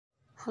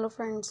Hello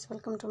friends,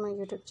 welcome to my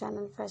YouTube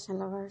channel Fashion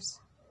Lovers.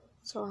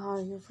 So how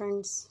are you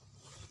friends?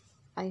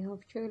 I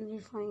hope you will be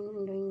fine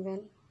and doing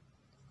well.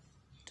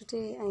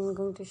 Today I am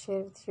going to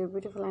share with you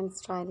beautiful and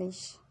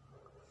stylish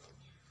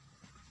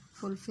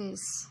full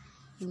face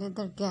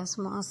leather gas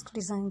mask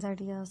designs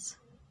ideas.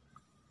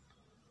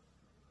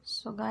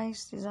 So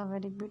guys, these are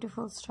very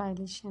beautiful,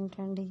 stylish and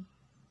trendy.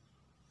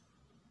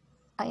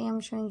 I am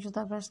showing you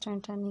the best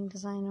and trending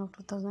design of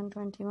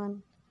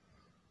 2021.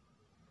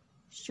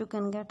 You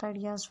can get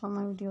ideas from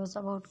my videos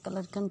about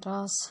color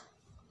contrast,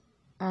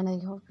 and I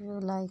hope you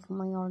like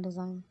my all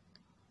design.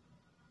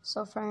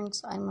 So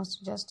friends, I must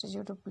suggest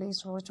you to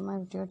please watch my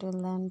video till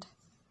the end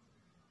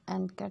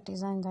and get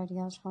design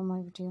ideas from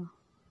my video.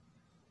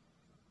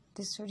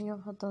 This video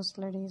for those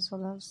ladies who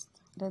loves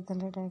leather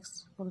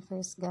latex full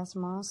face gas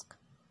mask.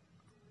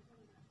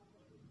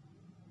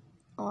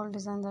 All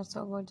designs are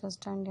so gorgeous,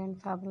 trendy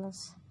and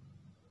fabulous.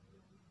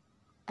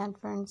 And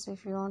friends,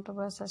 if you want to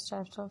buy such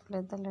types of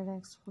leather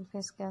latex full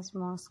face gas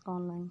mask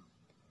online,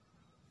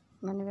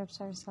 many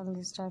websites sell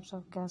these types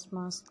of gas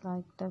masks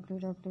like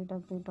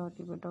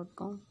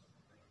www.ebay.com,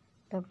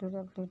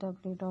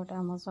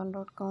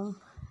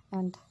 www.amazon.com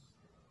and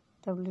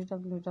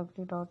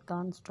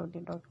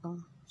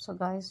www.garnstudio.com. So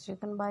guys, you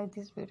can buy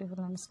this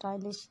beautiful and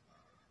stylish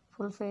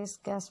full face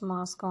gas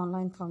mask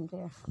online from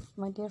there.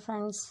 My dear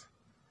friends,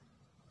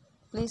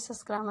 please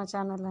subscribe my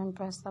channel and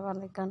press the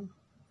bell icon.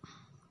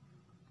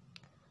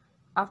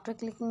 After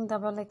clicking the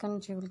bell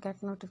icon, you will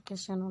get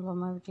notification of all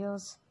my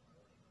videos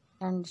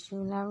and you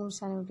will never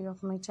miss any video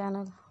of my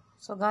channel.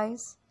 So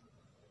guys,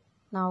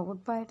 now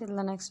goodbye till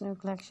the next new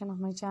collection of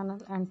my channel,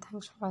 and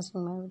thanks for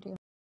watching my video.